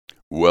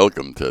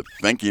Welcome to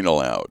Thinking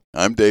Aloud.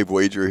 I'm Dave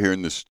Wager here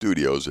in the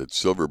studios at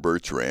Silver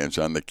Birch Ranch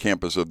on the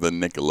campus of the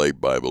Nicolay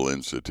Bible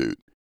Institute.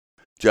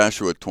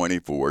 Joshua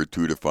 24,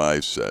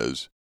 2-5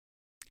 says,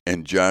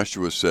 "And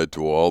Joshua said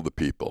to all the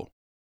people,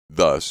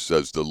 Thus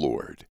says the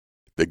Lord,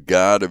 the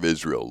God of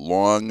Israel,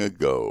 long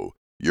ago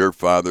your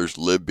fathers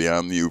lived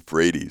beyond the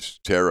Euphrates,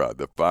 Terah,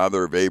 the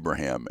father of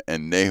Abraham,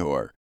 and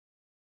Nahor,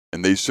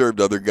 and they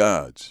served other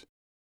gods.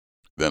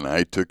 Then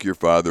I took your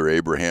father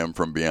Abraham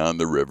from beyond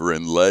the river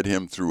and led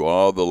him through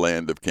all the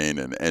land of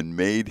Canaan and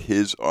made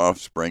his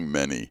offspring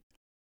many.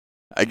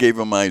 I gave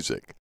him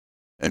Isaac,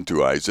 and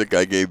to Isaac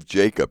I gave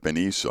Jacob and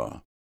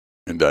Esau.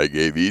 And I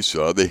gave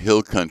Esau the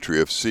hill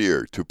country of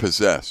Seir to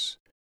possess.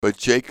 But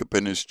Jacob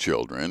and his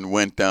children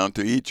went down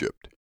to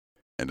Egypt.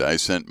 And I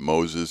sent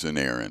Moses and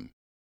Aaron.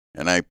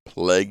 And I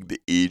plagued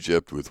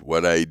Egypt with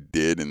what I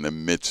did in the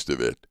midst of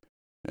it.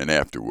 And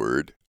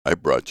afterward I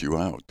brought you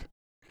out."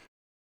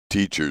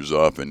 Teachers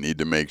often need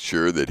to make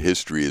sure that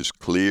history is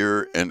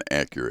clear and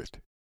accurate.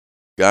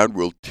 God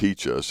will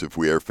teach us if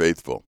we are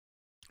faithful.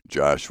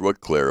 Joshua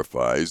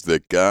clarifies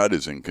that God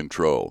is in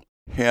control,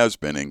 has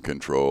been in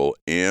control,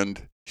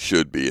 and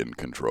should be in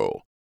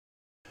control.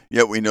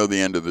 Yet we know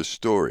the end of the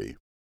story.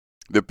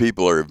 The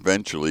people are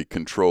eventually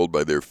controlled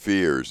by their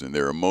fears and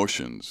their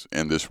emotions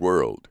and this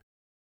world.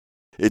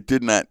 It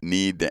did not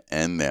need to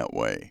end that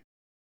way.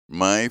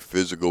 My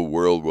physical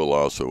world will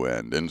also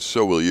end, and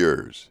so will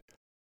yours.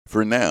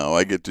 For now,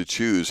 I get to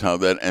choose how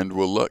that end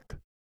will look.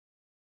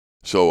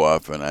 So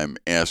often I'm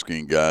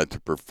asking God to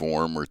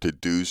perform or to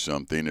do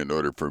something in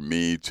order for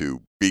me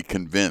to be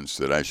convinced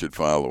that I should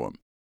follow Him.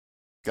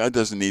 God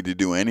doesn't need to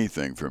do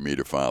anything for me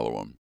to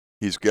follow Him.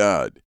 He's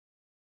God.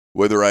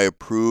 Whether I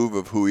approve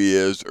of who He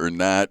is or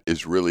not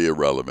is really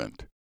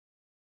irrelevant.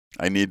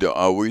 I need to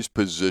always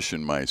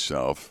position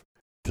myself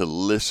to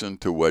listen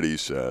to what He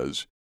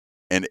says,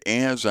 and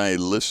as I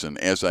listen,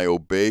 as I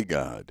obey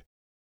God,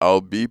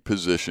 I'll be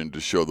positioned to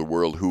show the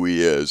world who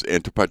He is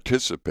and to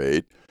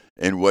participate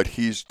in what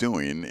He's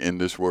doing in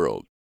this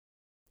world.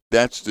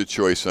 That's the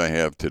choice I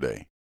have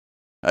today.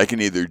 I can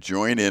either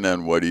join in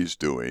on what He's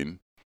doing,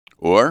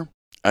 or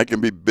I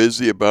can be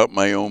busy about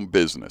my own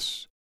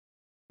business,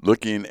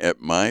 looking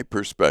at my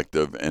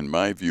perspective and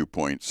my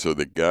viewpoint so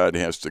that God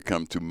has to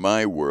come to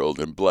my world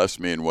and bless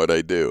me in what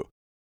I do.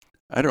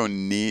 I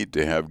don't need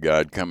to have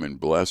God come and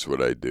bless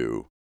what I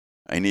do.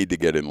 I need to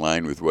get in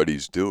line with what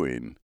He's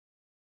doing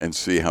and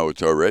see how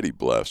it's already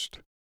blessed.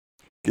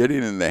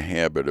 Getting in the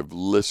habit of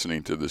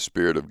listening to the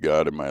Spirit of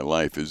God in my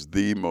life is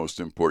the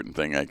most important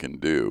thing I can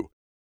do.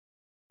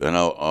 Then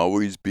I'll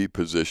always be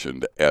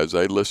positioned, as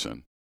I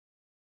listen,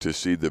 to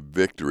see the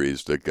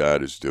victories that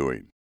God is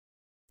doing.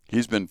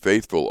 He's been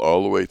faithful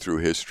all the way through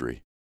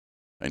history.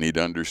 I need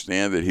to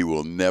understand that He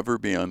will never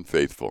be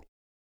unfaithful.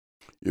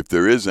 If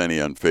there is any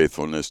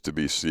unfaithfulness to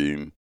be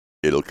seen,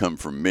 it'll come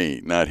from me,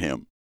 not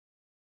Him.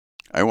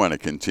 I want to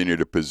continue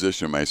to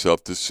position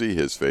myself to see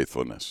His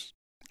faithfulness.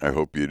 I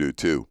hope you do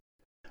too.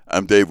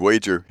 I'm Dave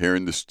Wager here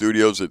in the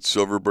studios at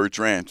Silver Birch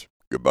Ranch.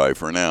 Goodbye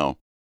for now.